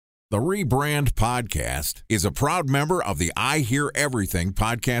The Rebrand Podcast is a proud member of the I Hear Everything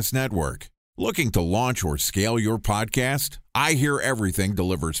Podcast Network. Looking to launch or scale your podcast? I Hear Everything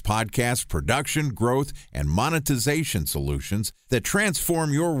delivers podcast production, growth, and monetization solutions that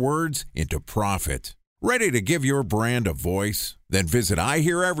transform your words into profit. Ready to give your brand a voice? Then visit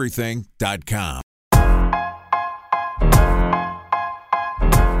iheareverything.com.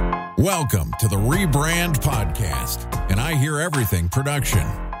 Welcome to the Rebrand Podcast, an I Hear Everything production.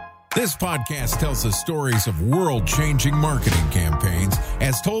 This podcast tells the stories of world-changing marketing campaigns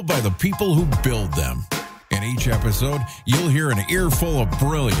as told by the people who build them. In each episode, you'll hear an earful of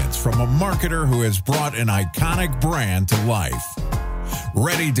brilliance from a marketer who has brought an iconic brand to life.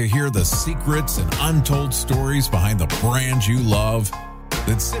 Ready to hear the secrets and untold stories behind the brand you love?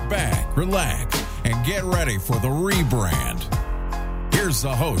 Then sit back, relax, and get ready for the rebrand. Here's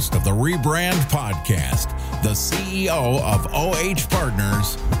the host of the Rebrand Podcast, the CEO of OH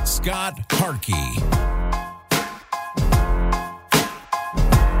Partners, Scott Harkey.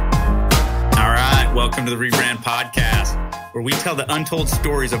 All right, welcome to the Rebrand Podcast, where we tell the untold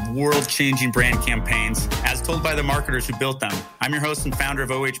stories of world-changing brand campaigns as told by the marketers who built them. I'm your host and founder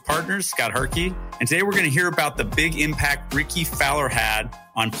of OH Partners, Scott Harkey, and today we're going to hear about the big impact Rickie Fowler had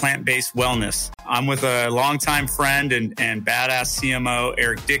on plant-based wellness. I'm with a longtime friend and badass CMO,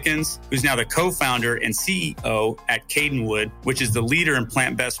 Erick Dickens, who's now the co-founder and CEO at Kadenwood, which is the leader in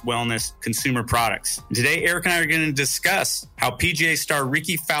plant-based wellness consumer products. And today, Erick and I are going to discuss how PGA star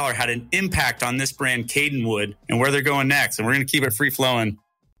Rickie Fowler had an impact on this brand, Kadenwood, and where they're going next. And we're going to keep it free-flowing.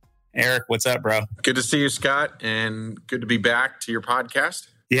 Erick, what's up, bro? Good to see you, Scott, and good to be back to your podcast.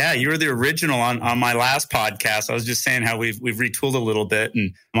 Yeah, you were the original on my last podcast. I was just saying how we've retooled a little bit.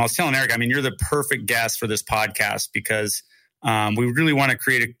 And I was telling Erick, I mean, you're the perfect guest for this podcast because we really want to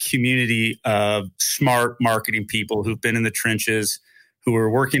create a community of smart marketing people who've been in the trenches, who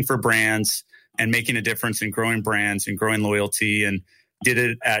are working for brands and making a difference in growing brands and growing loyalty. And did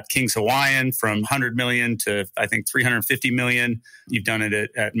it at King's Hawaiian from 100 million to, I think, 350 million. You've done it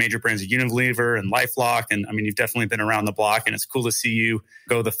at major brands like Unilever and LifeLock. And I mean, you've definitely been around the block, and it's cool to see you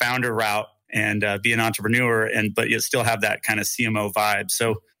go the founder route and be an entrepreneur, but you still have that kind of CMO vibe.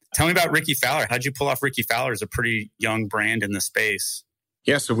 So tell me about Rickie Fowler. How'd you pull off Rickie Fowler as a pretty young brand in the space?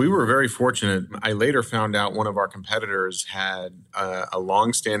 Yeah, so we were very fortunate. I later found out one of our competitors had a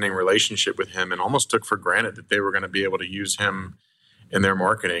long-standing relationship with him and almost took for granted that they were going to be able to use him in their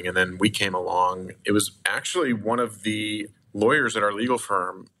marketing. And then we came along. It was actually one of the lawyers at our legal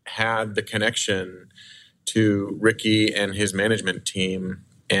firm had the connection to Rickie and his management team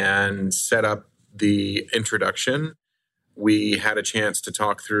and set up the introduction. We had a chance to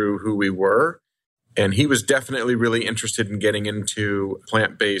talk through who we were. And he was definitely really interested in getting into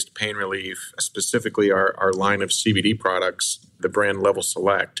plant-based pain relief, specifically our line of CBD products, the brand Level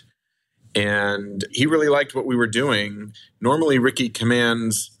Select. And he really liked what we were doing. Normally, Rickie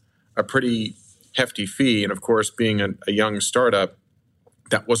commands a pretty hefty fee. And of course, being a young startup,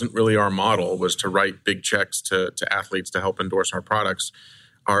 that wasn't really our model, was to write big checks to athletes to help endorse our products.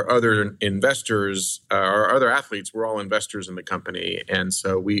 Our other investors, our other athletes were all investors in the company. And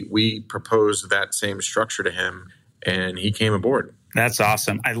so we proposed that same structure to him, and he came aboard. That's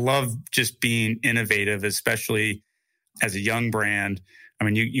awesome. I love just being innovative, especially as a young brand. I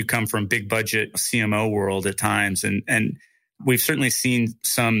mean, you come from big budget CMO world at times, and we've certainly seen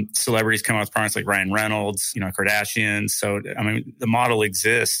some celebrities come out with products like Ryan Reynolds, Kardashians. So, I mean, the model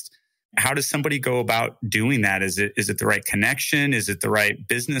exists. How does somebody go about doing that? Is it the right connection? Is it the right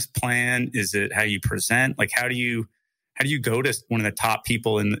business plan? Is it how you present? Like, how do you go to one of the top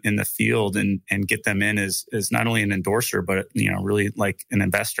people in the field and get them in as not only an endorser, but really like an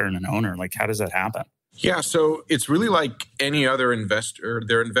investor and an owner? Like, how does that happen? Yeah, so it's really like any other investor.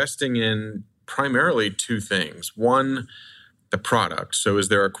 They're investing in primarily two things. One, the product. So is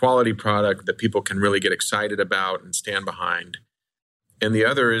there a quality product that people can really get excited about and stand behind? And the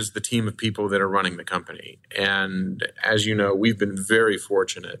other is the team of people that are running the company. And as you know, we've been very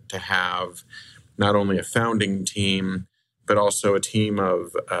fortunate to have not only a founding team, but also a team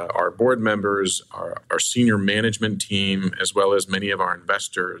of our board members, our senior management team, as well as many of our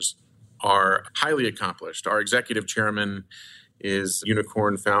investors are highly accomplished. Our executive chairman is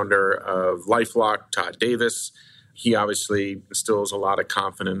unicorn founder of LifeLock, Todd Davis. He obviously instills a lot of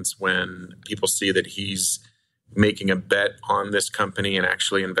confidence when people see that he's making a bet on this company and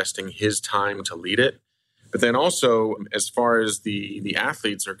actually investing his time to lead it. But then also, as far as the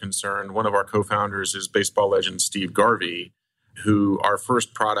athletes are concerned, one of our co-founders is baseball legend Steve Garvey, who our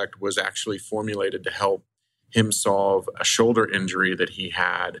first product was actually formulated to help him solve a shoulder injury that he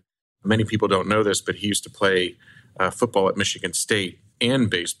had. Many people don't know this, but he used to play football at Michigan State. and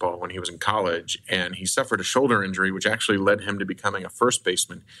baseball when he was in college. And he suffered a shoulder injury, which actually led him to becoming a first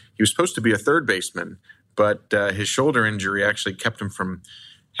baseman. He was supposed to be a third baseman, but his shoulder injury actually kept him from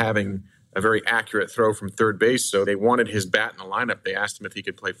having a very accurate throw from third base. So they wanted his bat in the lineup. They asked him if he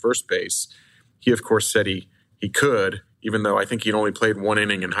could play first base. He, of course, said he could, even though I think he'd only played one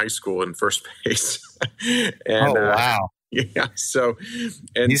inning in high school in first base. And, wow. Yeah. So,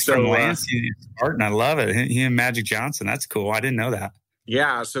 he's from Lansing, Spartan. I love it. He and Magic Johnson. That's cool. I didn't know that.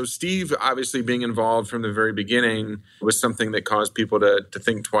 Yeah. So Steve, obviously being involved from the very beginning was something that caused people to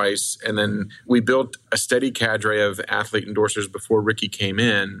think twice. And then we built a steady cadre of athlete endorsers before Rickie came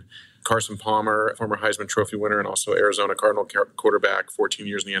in. Carson Palmer, former Heisman Trophy winner and also Arizona Cardinal quarterback, 14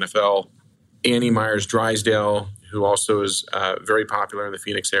 years in the NFL. Annie Myers-Drysdale, who also is very popular in the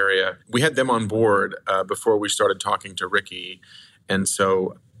Phoenix area. We had them on board before we started talking to Rickie. And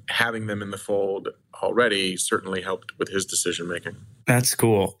so having them in the fold already certainly helped with his decision-making. That's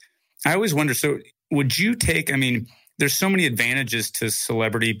cool. I always wonder, so would you take, there's so many advantages to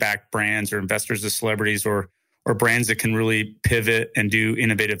celebrity-backed brands or investors of celebrities or brands that can really pivot and do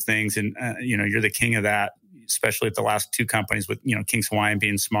innovative things. And, you're the king of that, especially at the last two companies with, King's Hawaiian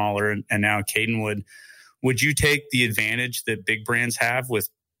being smaller and now Kadenwood. Would you take the advantage that big brands have with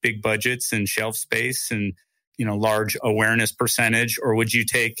big budgets and shelf space and, large awareness percentage, or would you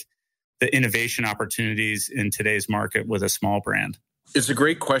take the innovation opportunities in today's market with a small brand? It's a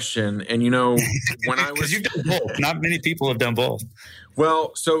great question. And, when I was... you've done both. Not many people have done both.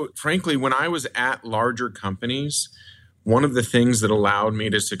 Well, so frankly, when I was at larger companies, one of the things that allowed me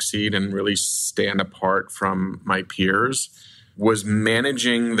to succeed and really stand apart from my peers was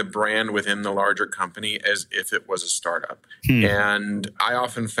managing the brand within the larger company as if it was a startup. And I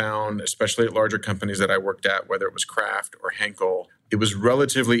often found, especially at larger companies that I worked at, whether it was Kraft or Henkel, it was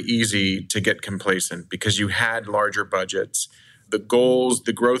relatively easy to get complacent because you had larger budgets. The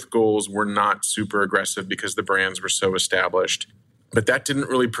growth goals were not super aggressive because the brands were so established. But that didn't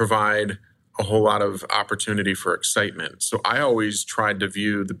really provide a whole lot of opportunity for excitement. So I always tried to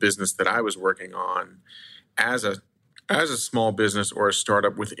view the business that I was working on as a small business or a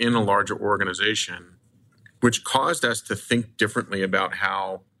startup within a larger organization, which caused us to think differently about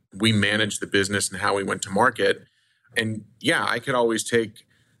how we managed the business and how we went to market. And yeah, I could always take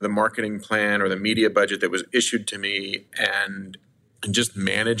the marketing plan or the media budget that was issued to me and just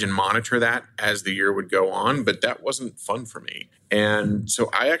manage and monitor that as the year would go on. But that wasn't fun for me. And so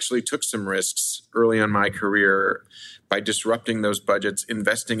I actually took some risks early in my career by disrupting those budgets,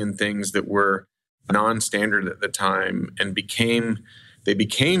 investing in things that were non-standard at the time and they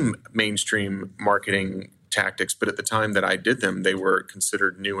became mainstream marketing tactics. But at the time that I did them, they were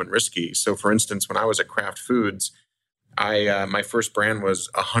considered new and risky. So for instance, when I was at Kraft Foods, my first brand was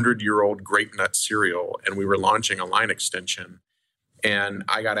a 100-year-old grape nut cereal, and we were launching a line extension. And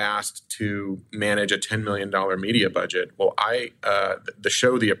I got asked to manage a $10 million media budget. Well, the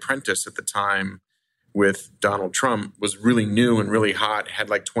show The Apprentice at the time with Donald Trump was really new and really hot, had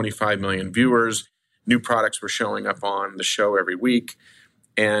like 25 million viewers. New products were showing up on the show every week.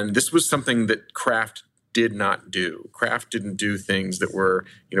 And this was something that Kraft did not do. Kraft didn't do things that were,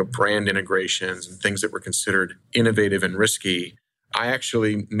 brand integrations and things that were considered innovative and risky. I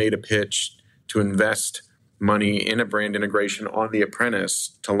actually made a pitch to invest money in a brand integration on The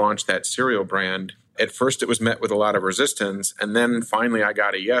Apprentice to launch that cereal brand. At first, it was met with a lot of resistance. And then finally, I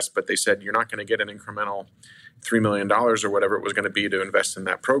got a yes, but they said, you're not going to get an incremental $3 million or whatever it was going to be to invest in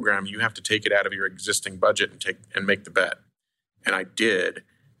that program. You have to take it out of your existing budget and make the bet. And I did.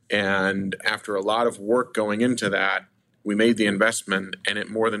 And after a lot of work going into that, we made the investment and it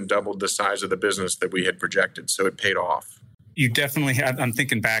more than doubled the size of the business that we had projected. So it paid off. You definitely have. I'm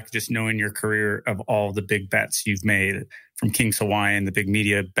thinking back, just knowing your career of all the big bets you've made, from King's Hawaiian, the big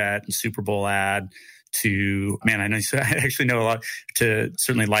media bet and Super Bowl ad, to, I actually know a lot, to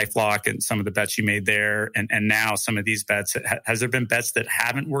certainly LifeLock and some of the bets you made there. And now some of these bets, has there been bets that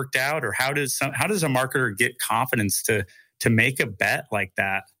haven't worked out? Or how does a marketer get confidence to make a bet like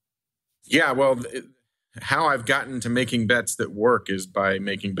that? Yeah, well, how I've gotten to making bets that work is by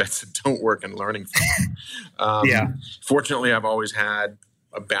making bets that don't work and learning from them. Fortunately, I've always had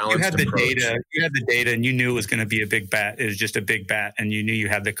a balanced approach. You had the data and you knew it was going to be a big bet. It was just a big bet and you knew you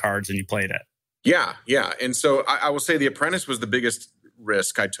had the cards and you played it. Yeah. And so I will say The Apprentice was the biggest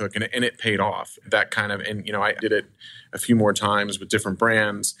risk I took and it paid off. That kind of, and I did it a few more times with different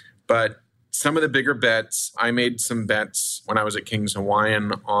brands, but some of the bigger bets, I made some bets when I was at King's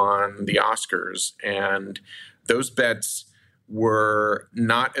Hawaiian on the Oscars, and those bets were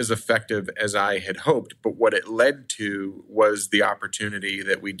not as effective as I had hoped. But what it led to was the opportunity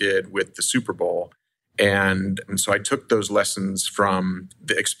that we did with the Super Bowl. And so I took those lessons from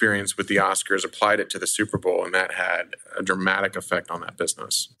the experience with the Oscars, applied it to the Super Bowl, and that had a dramatic effect on that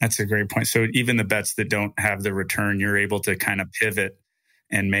business. That's a great point. So even the bets that don't have the return, you're able to kind of pivot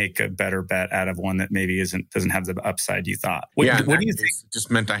and make a better bet out of one that maybe doesn't have the upside you thought. What do you think? It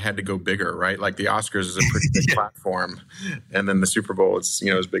just meant I had to go bigger, right? Like the Oscars is a pretty big platform, and then the Super Bowl, it's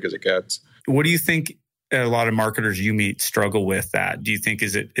as big as it gets. What do you think a lot of marketers you meet struggle with that? Do you think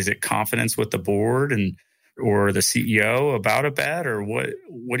is it confidence with the board or the CEO about a bet, or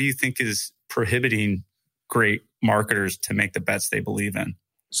what do you think is prohibiting great marketers to make the bets they believe in?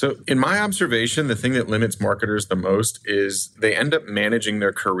 So in my observation, the thing that limits marketers the most is they end up managing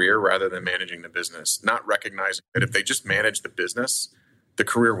their career rather than managing the business, not recognizing that if they just manage the business, the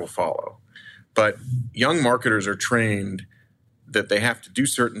career will follow. But young marketers are trained that they have to do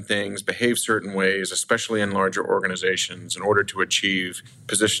certain things, behave certain ways, especially in larger organizations, in order to achieve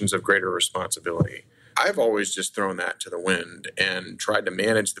positions of greater responsibility. I've always just thrown that to the wind and tried to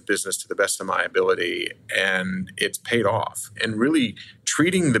manage the business to the best of my ability, and it's paid off. And really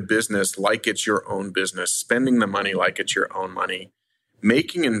treating the business like it's your own business, spending the money like it's your own money,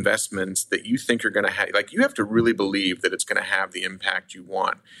 making investments that you think are going to have, like you have to really believe that it's going to have the impact you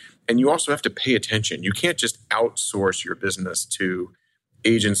want. And you also have to pay attention. You can't just outsource your business to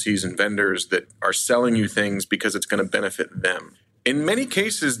agencies and vendors that are selling you things because it's going to benefit them. In many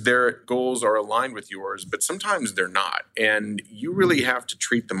cases, their goals are aligned with yours, but sometimes they're not. And you really have to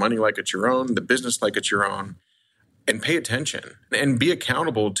treat the money like it's your own, the business like it's your own, and pay attention and be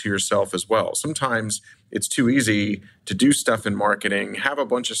accountable to yourself as well. Sometimes it's too easy to do stuff in marketing, have a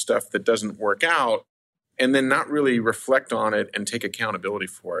bunch of stuff that doesn't work out, and then not really reflect on it and take accountability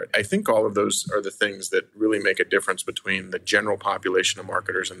for it. I think all of those are the things that really make a difference between the general population of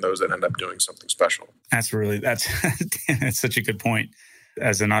marketers and those that end up doing something special. That's such a good point.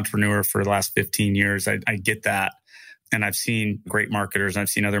 As an entrepreneur for the last 15 years, I get that. And I've seen great marketers. I've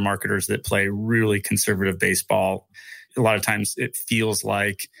seen other marketers that play really conservative baseball. A lot of times it feels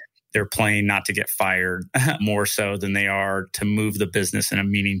like they're playing not to get fired more so than they are to move the business in a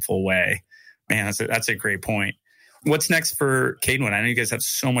meaningful way. Man, that's a great point. What's next for Kadenwood? I know you guys have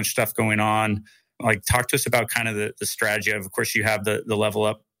so much stuff going on. Like, talk to us about kind of the strategy. Of course, you have the Level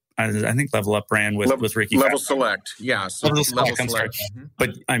Up. I think Level Up brand with Rickie. Level Select, yeah. So Level Select. Mm-hmm. But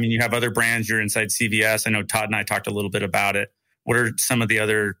I mean, you have other brands. You're inside CVS. I know Todd and I talked a little bit about it. What are some of the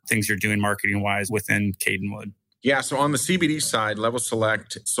other things you're doing marketing-wise within Kadenwood? Yeah, so on the CBD side, Level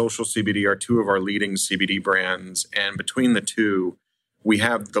Select, Social CBD are two of our leading CBD brands. And between the two, we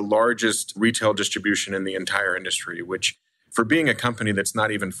have the largest retail distribution in the entire industry, which for being a company that's not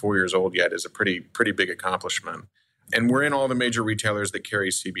even 4 years old yet is a pretty big accomplishment. And we're in all the major retailers that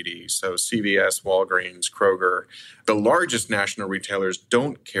carry CBD. So CVS, Walgreens, Kroger. The largest national retailers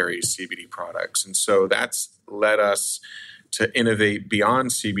don't carry CBD products. And so that's led us to innovate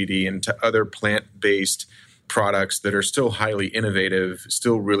beyond CBD into other plant-based products that are still highly innovative,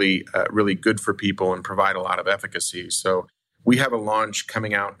 still really good for people and provide a lot of efficacy. So we have a launch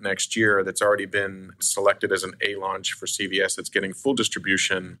coming out next year that's already been selected as an A launch for CVS. That's getting full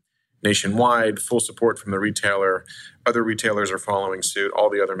distribution nationwide, full support from the retailer. Other retailers are following suit,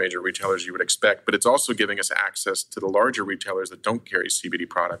 all the other major retailers you would expect. But it's also giving us access to the larger retailers that don't carry CBD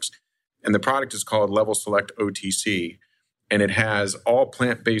products. And the product is called Level Select OTC. And it has all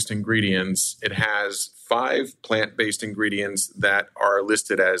plant-based ingredients. It has 5 plant-based ingredients that are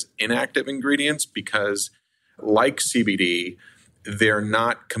listed as inactive ingredients because, like CBD, they're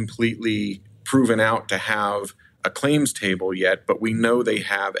not completely proven out to have a claims table yet, but we know they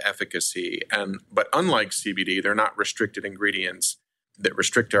have efficacy. But unlike CBD, they're not restricted ingredients that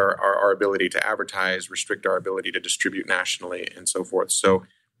restrict our ability to advertise, restrict our ability to distribute nationally, and so forth. So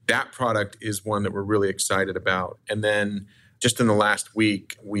that product is one that we're really excited about. And then just in the last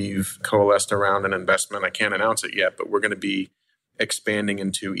week, we've coalesced around an investment. I can't announce it yet, but we're going to be expanding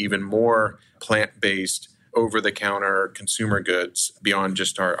into even more plant-based, over-the-counter consumer goods beyond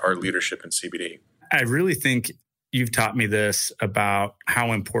just our leadership in CBD. I really think you've taught me this about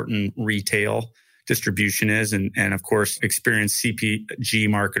how important retail distribution is. And of course, experienced CPG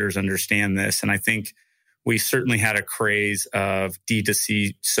marketers understand this. And I think we certainly had a craze of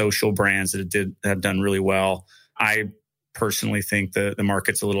D2C social brands that have done really well. I personally think the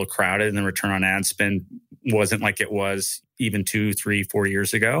market's a little crowded and the return on ad spend wasn't like it was even 2, 3, 4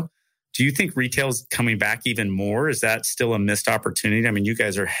 years ago. Do you think retail's coming back even more? Is that still a missed opportunity? I mean, you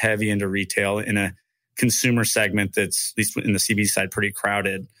guys are heavy into retail in a consumer segment that's, at least in the CBD side, pretty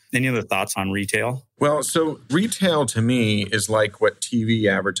crowded. Any other thoughts on retail? Well, so retail to me is like what TV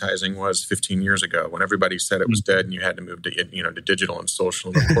advertising was 15 years ago when everybody said it was dead and you had to move to digital and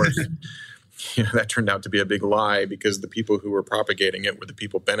social. And of course, that turned out to be a big lie because the people who were propagating it were the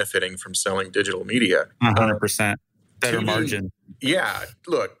people benefiting from selling digital media. 100%. Better TV, margin. Yeah.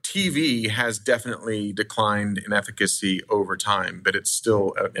 Look, TV has definitely declined in efficacy over time, but it's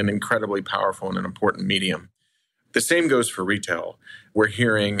still an incredibly powerful and an important medium. The same goes for retail. We're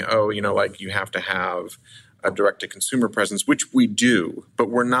hearing, you have to have a direct-to-consumer presence, which we do, but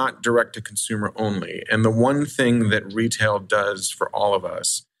we're not direct-to-consumer only. And the one thing that retail does for all of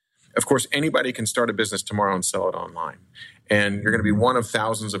us, of course, anybody can start a business tomorrow and sell it online. And you're going to be one of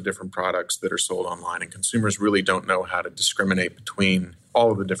thousands of different products that are sold online, and consumers really don't know how to discriminate between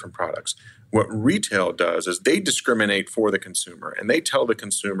all of the different products. What retail does is they discriminate for the consumer, and they tell the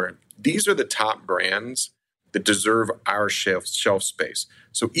consumer, these are the top brands that deserve our shelf space.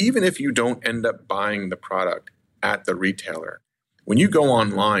 So even if you don't end up buying the product at the retailer, when you go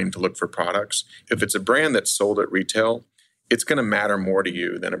online to look for products, if it's a brand that's sold at retail, it's going to matter more to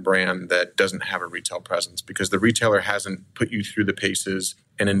you than a brand that doesn't have a retail presence because the retailer hasn't put you through the paces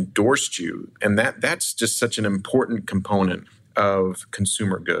and endorsed you. And that's just such an important component of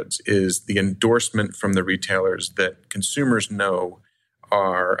consumer goods is the endorsement from the retailers that consumers know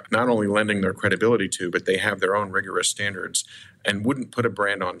are not only lending their credibility to, but they have their own rigorous standards and wouldn't put a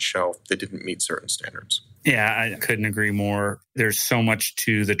brand on shelf that didn't meet certain standards. Yeah, I couldn't agree more. There's so much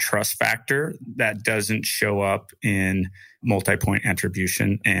to the trust factor that doesn't show up in multi-point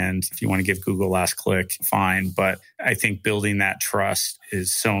attribution. And if you want to give Google last click, fine. But I think building that trust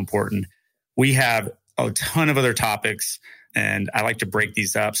is so important. We have a ton of other topics, and I like to break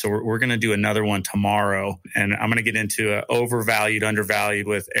these up. So we're going to do another one tomorrow. And I'm going to get into overvalued, undervalued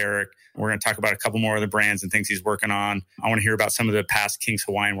with Erick. We're going to talk about a couple more of the brands and things he's working on. I want to hear about some of the past King's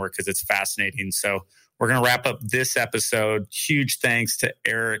Hawaiian work because it's fascinating. So we're going to wrap up this episode. Huge thanks to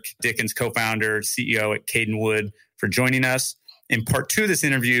Erick, Dickens co-founder, CEO at Kadenwood, for joining us. In part 2 of this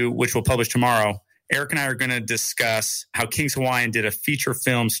interview, which we'll publish tomorrow, Erick and I are going to discuss how King's Hawaiian did a feature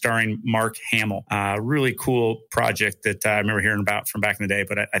film starring Mark Hamill. Really cool project that I remember hearing about from back in the day,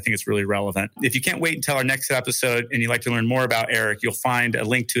 but I think it's really relevant. If you can't wait until our next episode and you'd like to learn more about Erick, you'll find a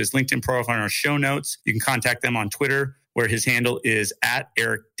link to his LinkedIn profile in our show notes. You can contact them on Twitter, where his handle is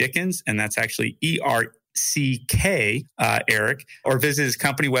 @Erick Dickens, and that's actually ERCK Erick, or visit his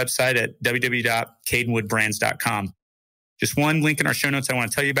company website at www.kadenwoodbrands.com. Just one link in our show notes I want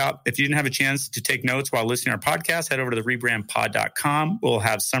to tell you about. If you didn't have a chance to take notes while listening to our podcast, head over to the rebrandpod.com. We'll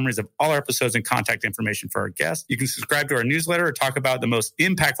have summaries of all our episodes and contact information for our guests. You can subscribe to our newsletter or talk about the most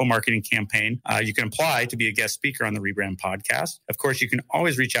impactful marketing campaign. You can apply to be a guest speaker on the Rebrand Podcast. Of course, you can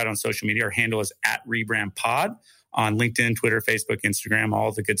always reach out on social media. Our handle is @rebrandpod. On LinkedIn, Twitter, Facebook, Instagram,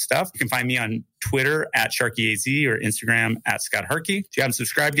 all the good stuff. You can find me on Twitter @SharkyAZ or Instagram @ScottHarkey. If you haven't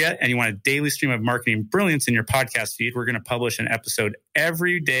subscribed yet and you want a daily stream of marketing brilliance in your podcast feed, we're going to publish an episode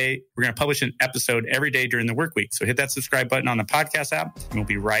every day. We're going to publish an episode every day during the work week. So hit that subscribe button on the podcast app and we'll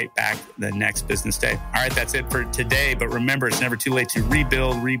be right back the next business day. All right, that's it for today. But remember, it's never too late to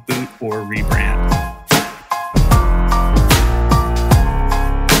rebuild, reboot, or rebrand.